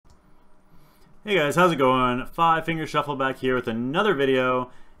Hey guys, how's it going? Five Finger Shuffle back here with another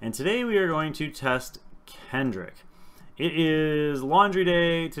video, and today we are going to test Kendrick. It is Laundry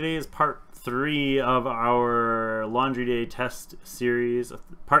Day. Today is part 3 of our Laundry Day test series,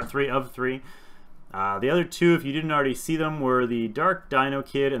 part 3 of 3. The other two, if you didn't already see them, were the Dark Dino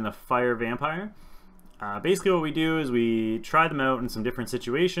Kid and the Fire Vampire. Basically what we do is we try them out in some different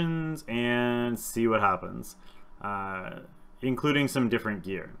situations and see what happens, including some different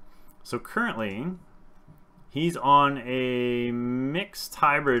gear. So currently, he's on a mixed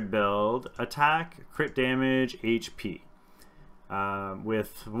hybrid build, attack, crit damage, HP,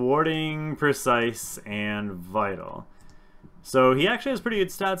 with warding, precise, and vital. So he actually has pretty good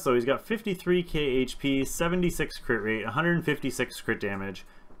stats though. He's got 53k HP, 76 crit rate, 156 crit damage,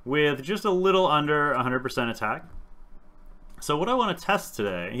 with just a little under 100% attack. So what I want to test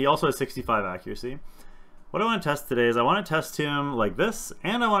today, he also has 65 accuracy. What I want to test today is I want to test him like this,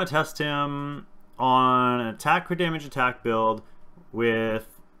 and I want to test him on an attack, crit damage, attack build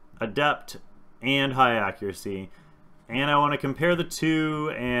with adept and high accuracy. And I want to compare the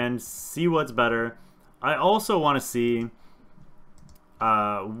two and see what's better. I also want to see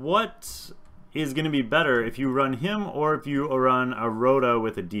what is going to be better if you run him or if you run a Rhoda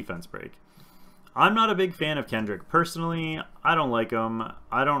with a defense break. I'm not a big fan of Kendrick personally. I don't like him.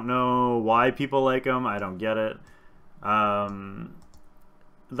 I don't know why people like him. I don't get it. That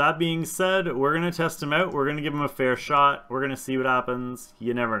being said, we're going to test him out. We're going to give him a fair shot. We're going to see what happens.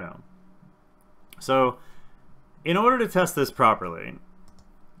 You never know. So, in order to test this properly,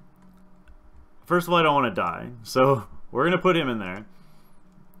 first of all, I don't want to die. So, we're going to put him in there.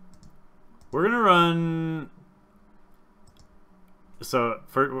 We're going to run... So,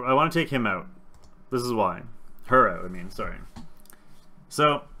 I want to take him out. This is why. Her out, I mean, sorry.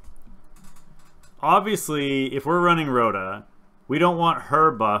 So, obviously, if we're running Rhoda, we don't want her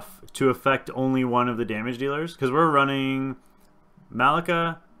buff to affect only one of the damage dealers, because we're running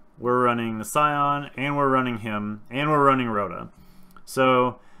Malika, we're running the Scion, and we're running him, and we're running Rhoda.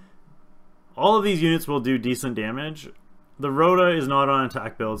 So, all of these units will do decent damage. The Rhoda is not on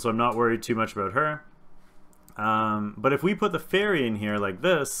attack build, so I'm not worried too much about her. But if we put the Fairy in here like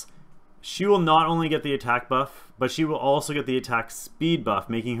this, she will not only get the attack buff, but she will also get the attack speed buff,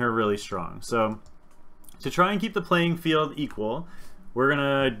 making her really strong. So, to try and keep the playing field equal, we're going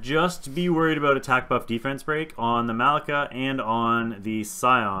to just be worried about attack buff defense break on the Malika and on the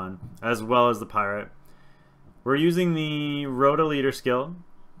Scion, as well as the Pirate. We're using the Rhoda leader skill,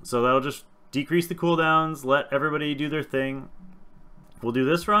 so that'll just decrease the cooldowns, let everybody do their thing. We'll do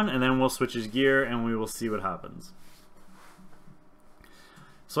this run, and then we'll switch his gear, and we will see what happens.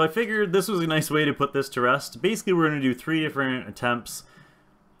 So I figured this was a nice way to put this to rest. Basically, we're going to do 3 different attempts.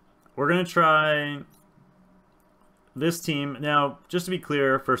 We're going to try this team. Now, just to be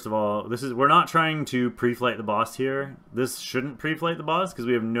clear, first of all, we're not trying to pre-flight the boss here. This shouldn't pre-flight the boss because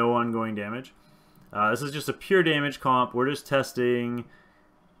we have no ongoing damage. This is just a pure damage comp. We're just testing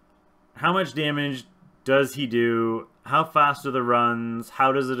how much damage does he do, how fast are the runs,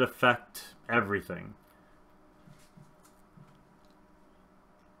 how does it affect everything.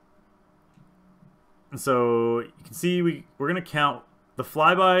 So you can see we're going to count. The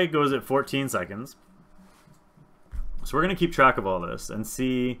flyby goes at 14 seconds. So we're going to keep track of all this and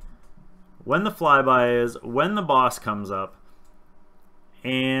see when the flyby is, when the boss comes up,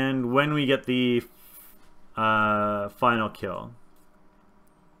 and when we get the final kill.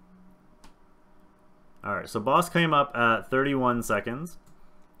 Alright, so boss came up at 31 seconds.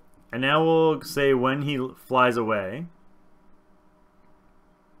 And now we'll say when he flies away.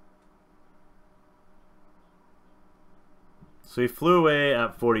 So he flew away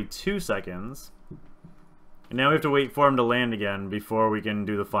at 42 seconds. And now we have to wait for him to land again before we can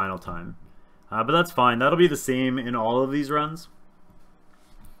do the final time. But that's fine. That'll be the same in all of these runs.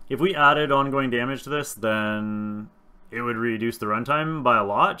 If we added ongoing damage to this, then it would reduce the runtime by a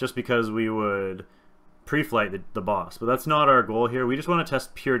lot, just because we would pre-flight the boss. But that's not our goal here. We just want to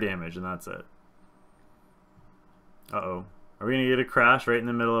test pure damage, and that's it. Uh-oh. Are we going to get a crash right in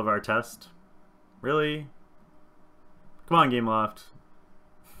the middle of our test? Really? Come on, Gameloft.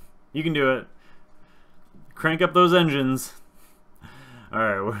 You can do it. Crank up those engines.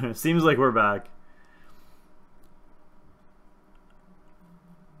 Alright, it seems like we're back.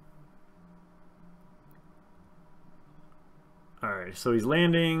 Alright, so he's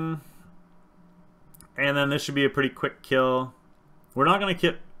landing. And then this should be a pretty quick kill. We're not going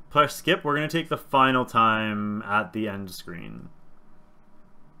to push skip. We're going to take the final time at the end screen.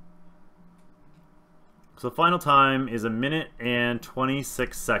 So the final time is 1 minute and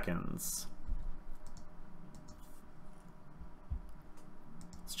 26 seconds.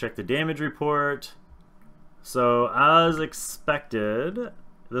 check the damage report. So, as expected,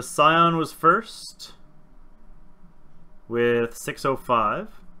 the Scion was first with 605.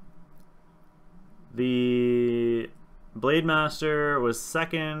 The Blade Master was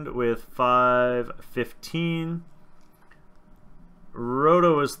second with 515.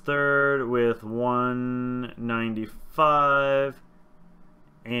 Rhoda was third with 195.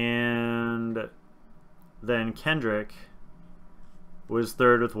 And then Kendrick was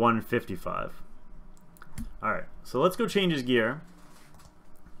third with 155. Alright, so let's go change his gear.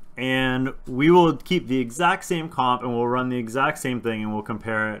 And we will keep the exact same comp and we'll run the exact same thing and we'll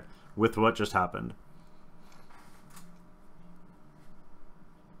compare it with what just happened.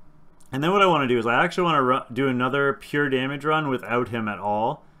 And then what I want to do is I actually want to do another pure damage run without him at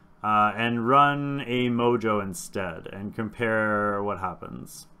all. And run a Mojo instead and compare what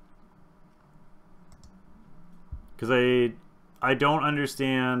happens. Because I don't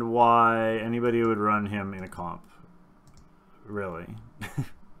understand why anybody would run him in a comp. Really.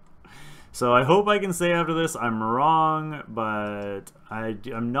 So I hope I can say after this I'm wrong, but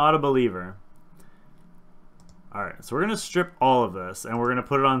I'm not a believer. Alright, so we're going to strip all of this and we're going to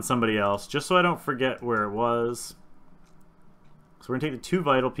put it on somebody else just so I don't forget where it was. So we're going to take the 2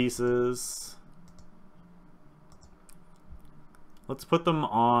 vital pieces. Let's put them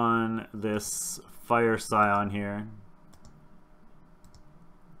on this Fire Scion here.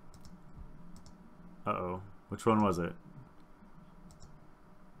 Uh-oh. Which one was it?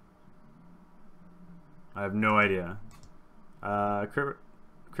 I have no idea. Crit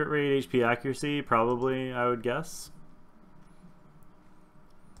rate, HP accuracy, probably, I would guess.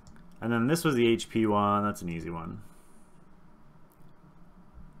 And then this was the HP one. That's an easy one.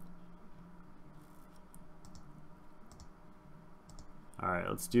 Alright,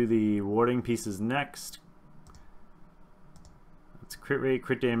 let's do the warding pieces next. It's crit rate,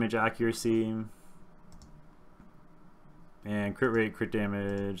 crit damage, accuracy. And crit rate, crit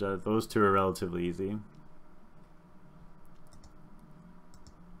damage. Those two are relatively easy.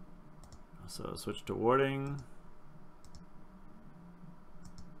 So switch to warding.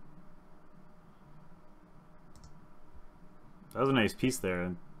 That was a nice piece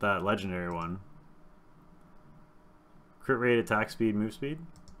there, that legendary one. Crit rate, attack speed, move speed.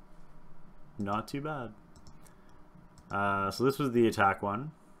 Not too bad. So this was the attack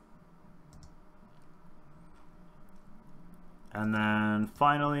one. And then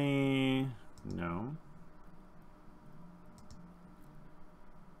finally, no.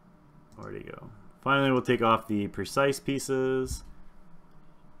 Where'd he go? Finally, we'll take off the precise pieces.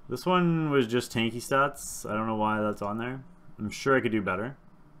 This one was just tanky stats. I don't know why that's on there. I'm sure I could do better.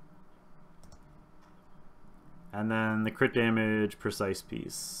 And then the crit damage precise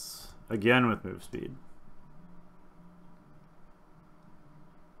piece. Again with move speed.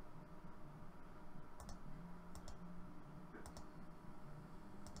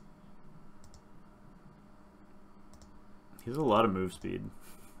 He has a lot of move speed.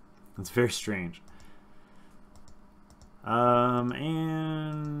 It's very strange.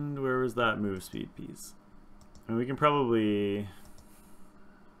 And where was that move speed piece? And we can probably...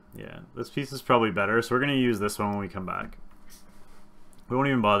 Yeah, this piece is probably better, so we're going to use this one when we come back. We won't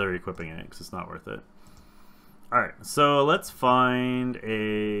even bother equipping it, because it's not worth it. Alright, so let's find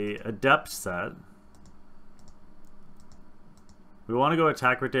a adept set. We want to go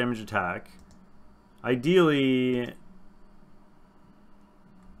attack, crit damage, attack. Ideally...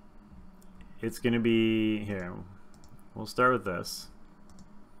 It's going to be here. We'll start with this.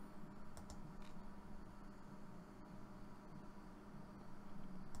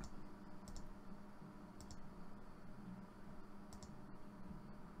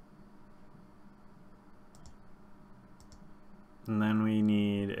 And then we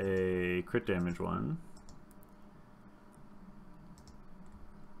need a crit damage one.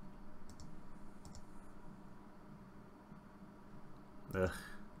 Ugh.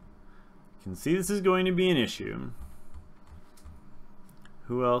 You can see this is going to be an issue.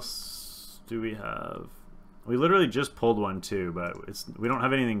 Who else do we have? We literally just pulled one too, but we don't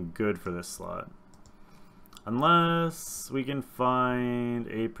have anything good for this slot. Unless we can find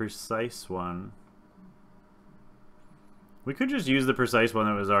a precise one. We could just use the precise one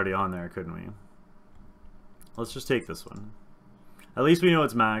that was already on there, couldn't we? Let's just take this one. At least we know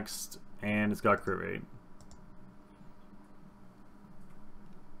it's maxed and it's got crit rate.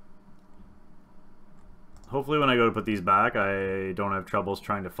 Hopefully when I go to put these back, I don't have troubles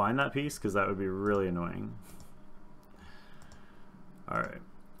trying to find that piece, because that would be really annoying. Alright.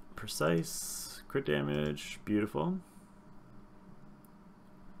 Precise. Crit damage. Beautiful.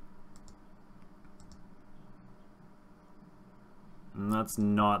 And that's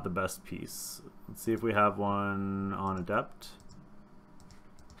not the best piece. Let's see if we have one on Adept.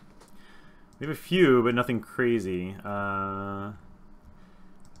 We have a few, but nothing crazy.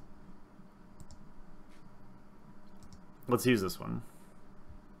 Let's use this one.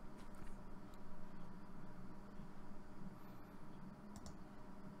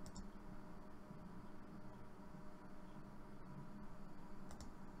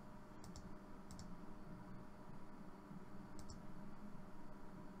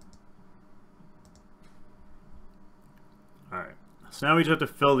 Alright, so now we just have to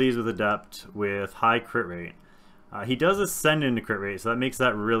fill these with Adept with high crit rate. He does ascend into crit rate, so that makes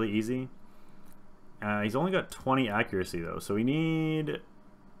that really easy. He's only got 20 accuracy though, so we need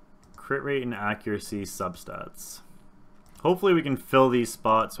crit rate and accuracy substats. Hopefully we can fill these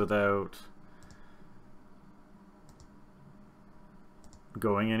spots without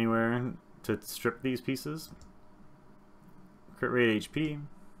going anywhere to strip these pieces. Crit rate HP,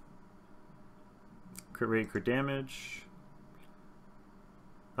 crit rate crit damage.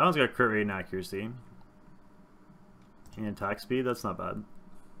 That one's got crit rate and accuracy. And attack speed, that's not bad.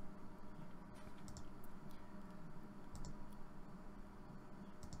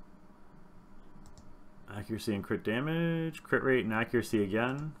 Accuracy and crit damage, crit rate and accuracy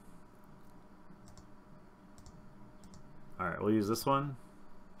again. Alright, we'll use this one.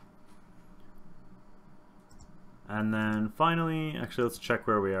 And then finally, actually let's check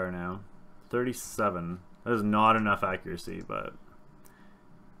where we are now. 37. That is not enough accuracy, but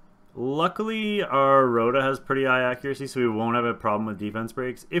luckily our Rhoda has pretty high accuracy, so we won't have a problem with defense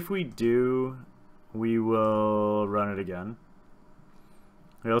breaks. If we do, we will run it again.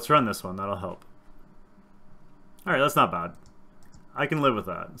 Okay, let's run this one, that'll help. Alright, that's not bad. I can live with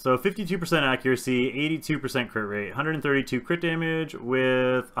that. So 52% accuracy, 82% crit rate, 132 crit damage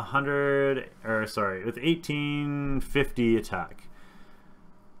with 1850 attack.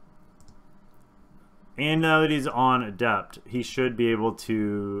 And now that he's on Adept, he should be able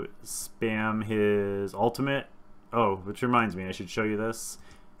to spam his ultimate. Oh, which reminds me, I should show you this.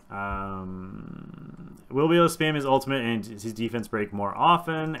 We'll be able to spam his ultimate and his defense break more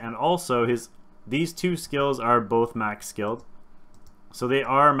often, and also these two skills are both max skilled. So they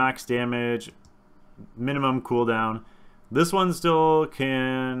are max damage, minimum cooldown. This one still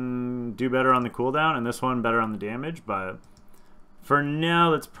can do better on the cooldown, and this one better on the damage, but for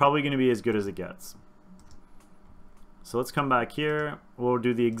now that's probably going to be as good as it gets. So let's come back here. We'll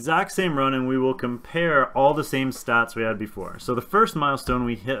do the exact same run and we will compare all the same stats we had before. So the first milestone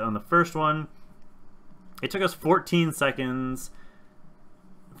we hit on the first one, it took us 14 seconds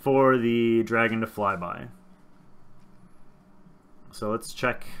for the dragon to fly by. So let's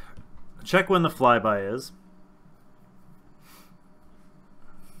check when the flyby is.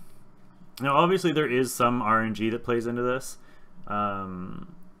 Now obviously there is some RNG that plays into this.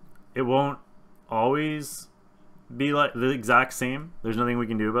 It won't always be like the exact same. There's nothing we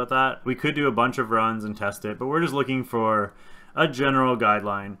can do about that. We could do a bunch of runs and test it, but we're just looking for a general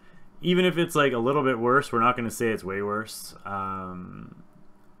guideline. Even if it's like a little bit worse, we're not going to say it's way worse.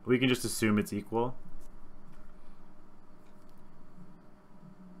 We can just assume it's equal.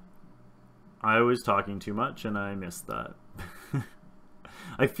 I was talking too much and I missed that.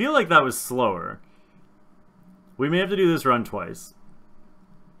 I feel like that was slower. We may have to do this run twice.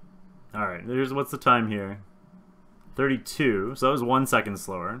 Alright, what's the time here? 32, so that was 1 second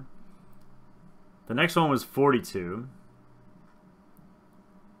slower. The next one was 42.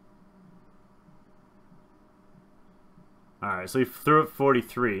 Alright, so he threw it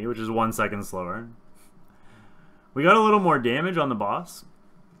 43, which is 1 second slower. We got a little more damage on the boss,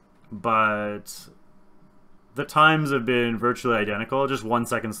 but the times have been virtually identical, just 1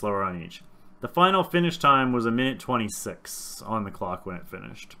 second slower on each. The final finish time was 1:26 on the clock when it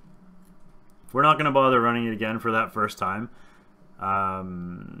finished. We're not going to bother running it again for that first time,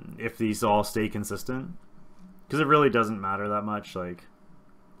 if these all stay consistent, because it really doesn't matter that much. Like,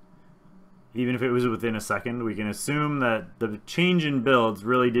 even if it was within a second, we can assume that the change in builds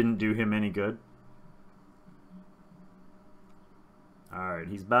really didn't do him any good. Alright,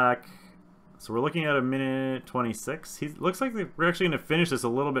 he's back. So we're looking at 1:26. He looks like we're actually going to finish this a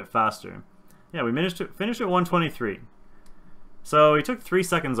little bit faster. Yeah, we managed to finish at 1:23. So he took 3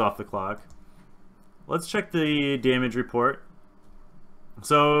 seconds off the clock. Let's check the damage report.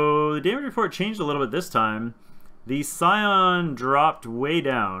 So the damage report changed a little bit this time. The Scion dropped way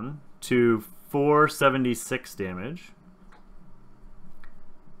down to 476 damage.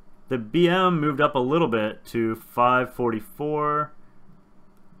 The BM moved up a little bit to 544.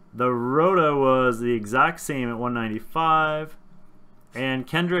 The Rhoda was the exact same at 195. And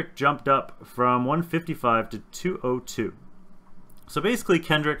Kendrick jumped up from 155 to 202. So basically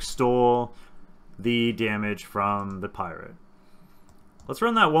Kendrick stole the damage from the pirate. Let's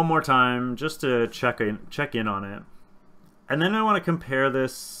run that one more time just to check in on it. And then I want to compare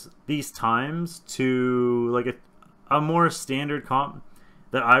these times to like a more standard comp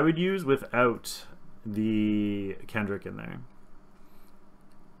that I would use without the Kendrick in there.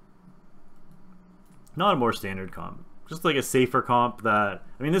 Not a more standard comp, just like a safer comp that,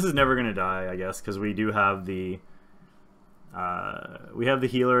 I mean, this is never going to die, I guess, because we do have the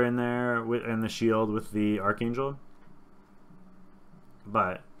healer in there and the shield with the Archangel.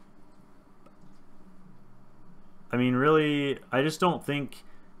 But I mean, really, I just don't think,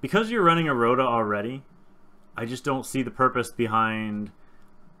 because you're running a Rhoda already, I just don't see the purpose behind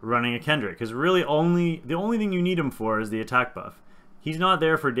running a Kendrick, because really the only thing you need him for is the attack buff. He's not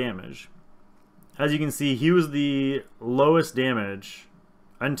there for damage. As you can see, he was the lowest damage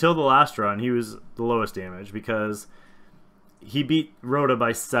until the last run. He was the lowest damage because he beat Rhoda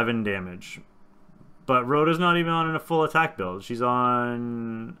by 7 damage. But Rhoda's not even on a full attack build. She's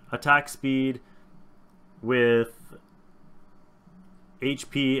on attack speed with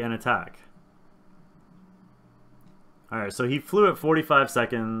HP and attack. Alright, so he flew at 45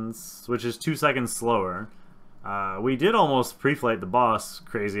 seconds, which is 2 seconds slower. We did almost pre-flight the boss,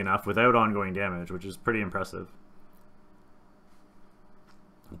 crazy enough, without ongoing damage, which is pretty impressive.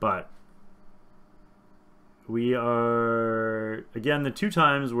 But we are, again, the 2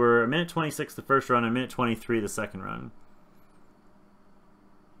 times were a minute 26 the first run, and a minute 23 the second run.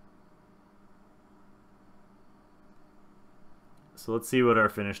 So let's see what our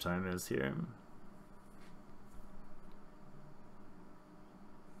finish time is here.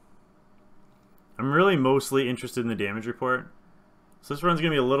 I'm really mostly interested in the damage report. So this run's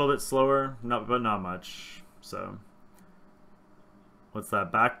going to be a little bit slower, but not much. So what's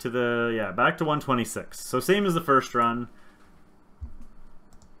that? Back to 126. So same as the first run.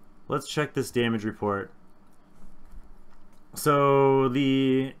 Let's check this damage report. So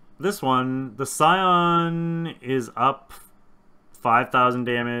this one, the Scion is up 5,000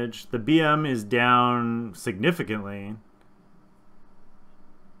 damage. The BM is down significantly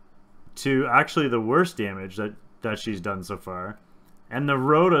to actually the worst damage that she's done so far. And the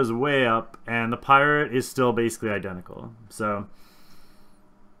Rhoda's way up, and the Pirate is still basically identical. So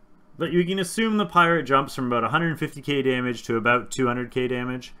but you can assume the Pirate jumps from about 150k damage to about 200k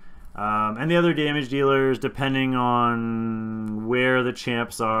damage. And the other damage dealers, depending on where the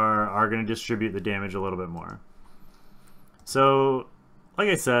champs are going to distribute the damage a little bit more. So, like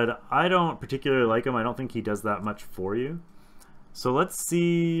I said, I don't particularly like him. I don't think he does that much for you. So let's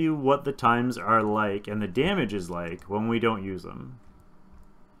see what the times are like and the damage is like when we don't use them.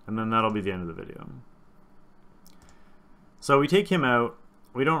 And then that'll be the end of the video. So we take him out.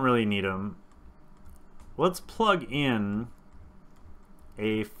 We don't really need him. Let's plug in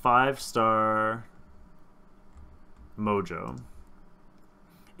a 5-star Mojo.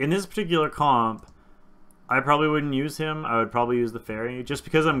 In this particular comp, I probably wouldn't use him. I would probably use the Fairy, just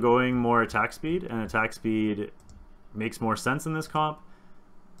because I'm going more attack speed, and attack speed makes more sense in this comp.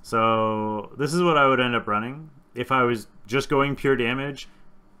 So this is what I would end up running if I was just going pure damage.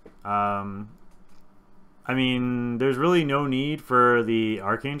 I mean, there's really no need for the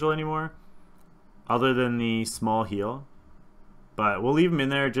Archangel anymore, other than the small heal. But we'll leave him in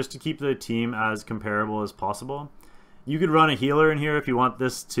there just to keep the team as comparable as possible. You could run a healer in here if you want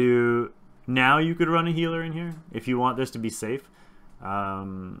this to... Now you could run a healer in here if you want this to be safe.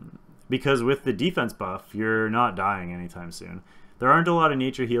 Because with the defense buff, you're not dying anytime soon. There aren't a lot of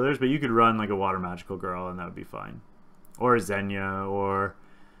nature healers, but you could run like a Water Magical Girl and that would be fine. Or a Xenia, or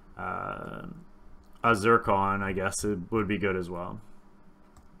a Zircon, I guess it would be good as well.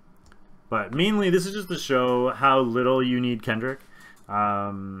 But mainly, this is just to show how little you need Kendrick.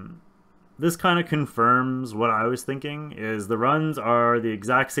 This kind of confirms what I was thinking, is the runs are the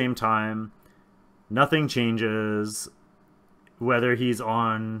exact same time. Nothing changes whether he's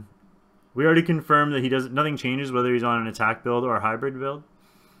on... We already confirmed that he doesn't. Nothing changes whether he's on an attack build or a hybrid build.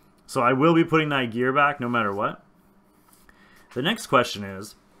 So I will be putting that gear back no matter what. The next question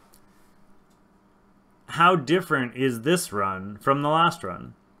is, how different is this run from the last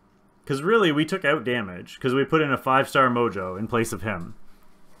run? Because really, we took out damage because we put in a 5-star Mojo in place of him.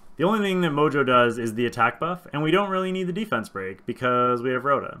 The only thing that Mojo does is the attack buff, and we don't really need the defense break because we have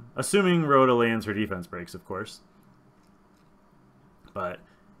Rhoda. Assuming Rhoda lands her defense breaks, of course. But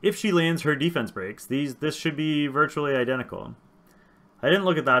if she lands her defense breaks, this should be virtually identical. I didn't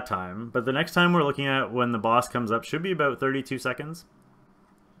look at that time, but the next time we're looking at when the boss comes up should be about 32 seconds.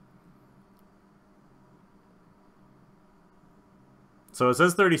 So it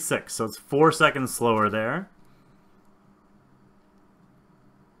says 36, so it's 4 seconds slower there.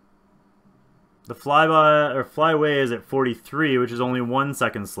 The flyby or flyaway is at 43, which is only 1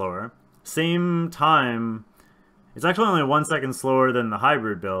 second slower. Same time. It's actually only 1 second slower than the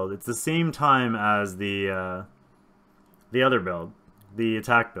hybrid build. It's the same time as the other build, the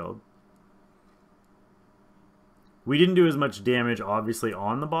attack build. We didn't do as much damage, obviously,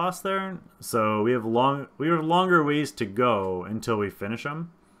 on the boss there, so we have longer ways to go until we finish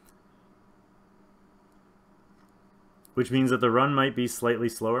him. Which means that the run might be slightly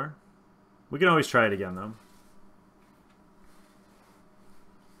slower. We can always try it again, though.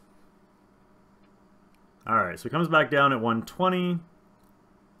 Alright, so it comes back down at 120.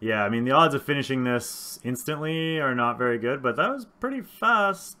 Yeah, I mean, the odds of finishing this instantly are not very good, but that was pretty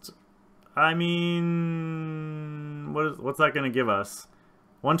fast. I mean, what's that going to give us?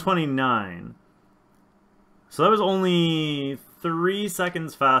 129. So that was only 3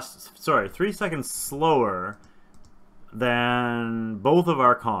 seconds fast. Sorry, 3 seconds slower than both of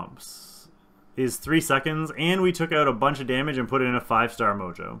our comps. Is 3 seconds, and we took out a bunch of damage and put it in a 5-star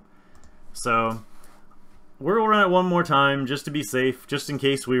mojo. So we'll run it one more time just to be safe, just in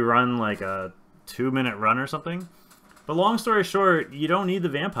case we run like a 2-minute run or something. But long story short, you don't need the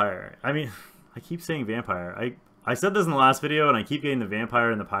vampire. I mean, I keep saying vampire. I said this in the last video, and I keep getting the vampire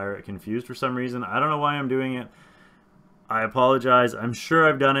and the pirate confused for some reason. I don't know why I'm doing it. I apologize. I'm sure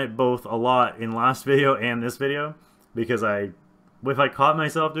I've done it both a lot in last video and this video, because if I caught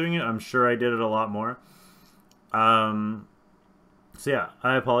myself doing it, I'm sure I did it a lot more. So yeah,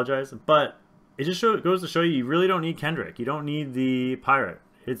 I apologize. But it just goes to show you really don't need Kendrick. You don't need the pirate.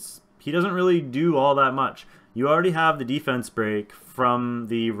 He doesn't really do all that much. You already have the defense break from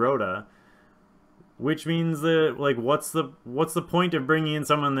the Rhoda, which means that, like, what's the point of bringing in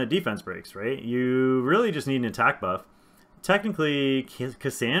someone that defense breaks, right? You really just need an attack buff. Technically,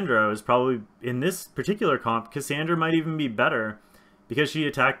 Cassandra is probably, in this particular comp, Cassandra might even be better because she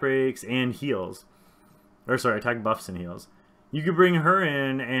attack breaks and heals. Or sorry, attack buffs and heals. You could bring her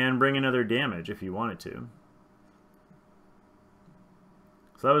in and bring another damage if you wanted to.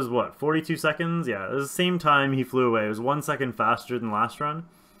 So that was what, 42 seconds? Yeah, it was the same time he flew away. It was 1 second faster than last run.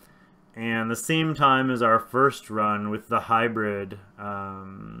 And the same time as our first run with the hybrid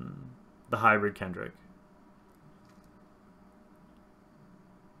Kendrick.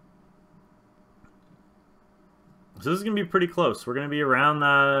 So this is going to be pretty close. We're going to be around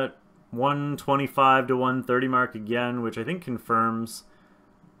that 125 to 130 mark again, which I think confirms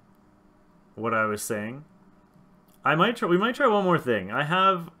what I was saying. We might try one more thing. I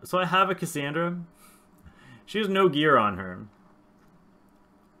have a Cassandra. She has no gear on her.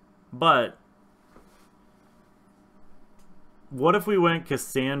 But what if we went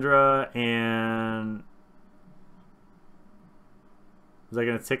Cassandra and is that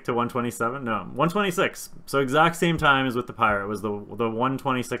going to tick to 127? No, 126. So exact same time as with the pirate was the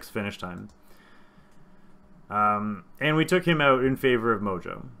 126 finish time. And we took him out in favor of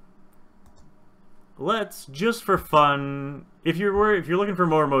Mojo. Let's, just for fun, if you're looking for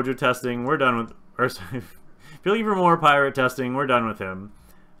more Mojo testing, we're done with, or sorry, if you're looking for more pirate testing, we're done with him.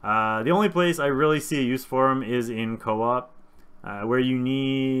 The only place I really see a use for him is in co-op, where you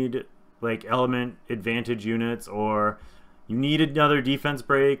need like element advantage units, or you need another defense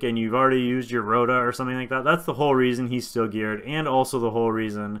break and you've already used your Rhoda or something like that. That's the whole reason he's still geared, and also the whole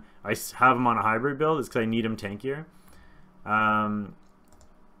reason I have him on a hybrid build is because I need him tankier.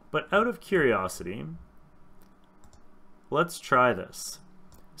 But out of curiosity, let's try this.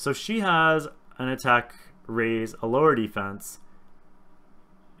 So she has an attack raise, a lower defense.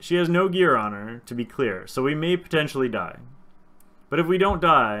 She has no gear on her, to be clear, so we may potentially die. But if we don't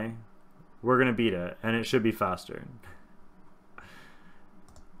die, we're going to beat it, and it should be faster.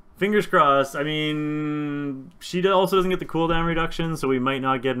 Fingers crossed. I mean, she also doesn't get the cooldown reduction, so we might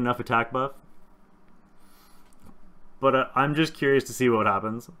not get enough attack buff. But I'm just curious to see what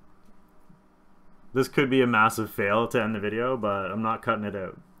happens. This could be a massive fail to end the video, but I'm not cutting it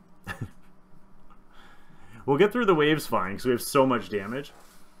out. We'll get through the waves fine, because we have so much damage.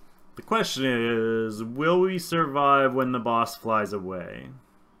 The question is, will we survive when the boss flies away?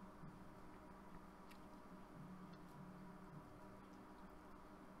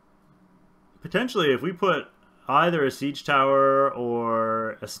 Potentially, if we put either a siege tower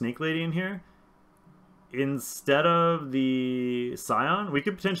or a snake lady in here, instead of the Scion, we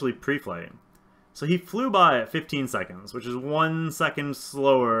could potentially pre-flight. So he flew by at 15 seconds, which is 1 second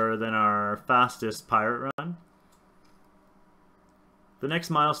slower than our fastest pirate run. The next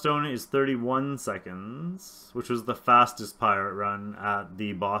milestone is 31 seconds, which was the fastest pirate run at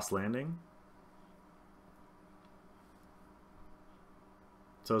the boss landing.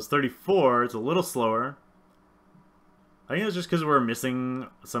 So it's 34, it's a little slower. I think it's just because we're missing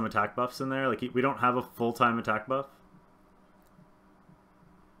some attack buffs in there. Like, we don't have a full-time attack buff.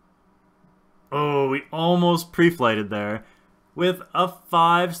 Oh, we almost pre-flighted there with a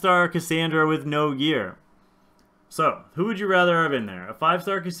 5-star Cassandra with no gear. So, who would you rather have in there? A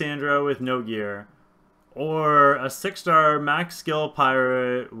 5-star Cassandra with no gear, or a 6-star max skill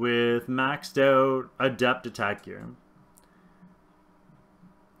pirate with maxed out adept attack gear?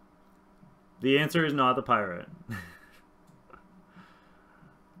 The answer is not the pirate.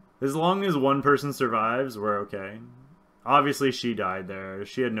 As long as one person survives, we're okay. Obviously, she died there.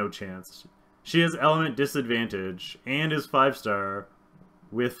 She had no chance. She has element disadvantage and is 5-star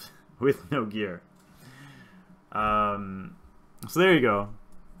with no gear. So there you go.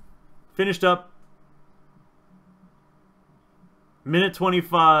 Finished up. Minute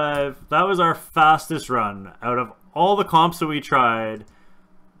 25. That was our fastest run. Out of all the comps that we tried,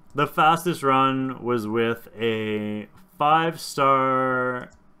 the fastest run was with a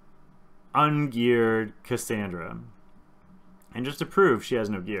 5-star ungeared Cassandra. And just to prove she has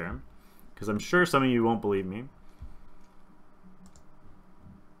no gear, because I'm sure some of you won't believe me.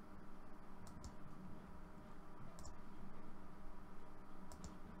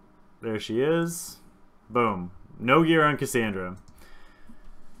 There she is. Boom. No gear on Cassandra.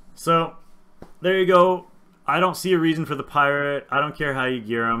 So, there you go. I don't see a reason for the pirate. I don't care how you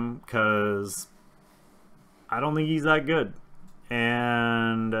gear him, because I don't think he's that good.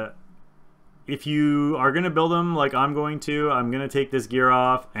 And if you are going to build him like I'm going to take this gear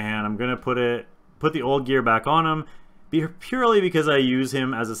off and I'm going to put the old gear back on him, purely because I use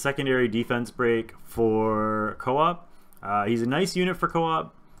him as a secondary defense break for co-op. He's a nice unit for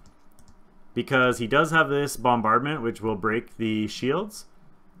co-op because he does have this bombardment, which will break the shields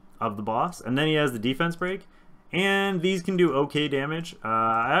of the boss, and then he has the defense break, and these can do okay damage.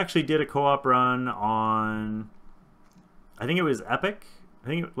 I actually did a co-op run on, I think it was Epic. I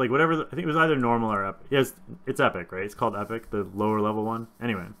think it was either normal or Epic. Yes, it's Epic, right? It's called Epic, the lower level one.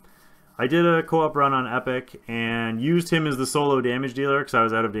 Anyway, I did a co-op run on Epic and used him as the solo damage dealer because I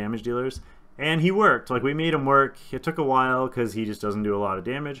was out of damage dealers, and he worked. Like, we made him work. It took a while because he just doesn't do a lot of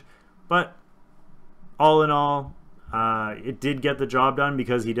damage, but all in all, it did get the job done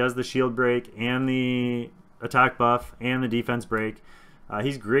because he does the shield break and the attack buff and the defense break.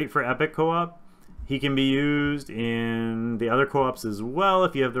 He's great for Epic co-op. He can be used in the other co-ops as well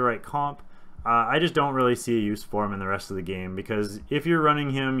if you have the right comp. I just don't really see a use for him in the rest of the game because if you're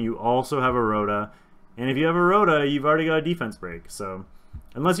running him, you also have a Rhoda. And if you have a Rhoda, you've already got a defense break. So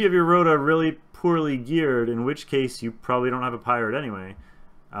unless you have your Rhoda really poorly geared, in which case you probably don't have a pirate anyway,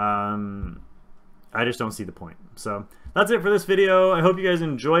 I just don't see the point. So that's it for this video. I hope you guys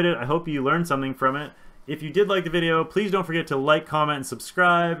enjoyed it. I hope you learned something from it. If you did like the video, please don't forget to like, comment, and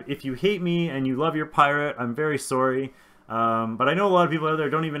subscribe. If you hate me and you love your pirate, I'm very sorry. But I know a lot of people out there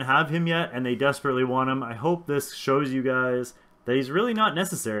don't even have him yet, and they desperately want him. I hope this shows you guys that he's really not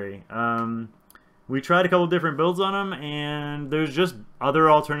necessary. We tried a couple different builds on him, and there's just other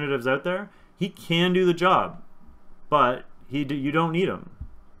alternatives out there. He can do the job, but you don't need him.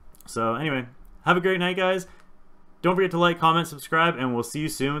 So anyway, have a great night, guys. Don't forget to like, comment, subscribe, and we'll see you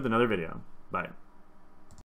soon with another video. Bye.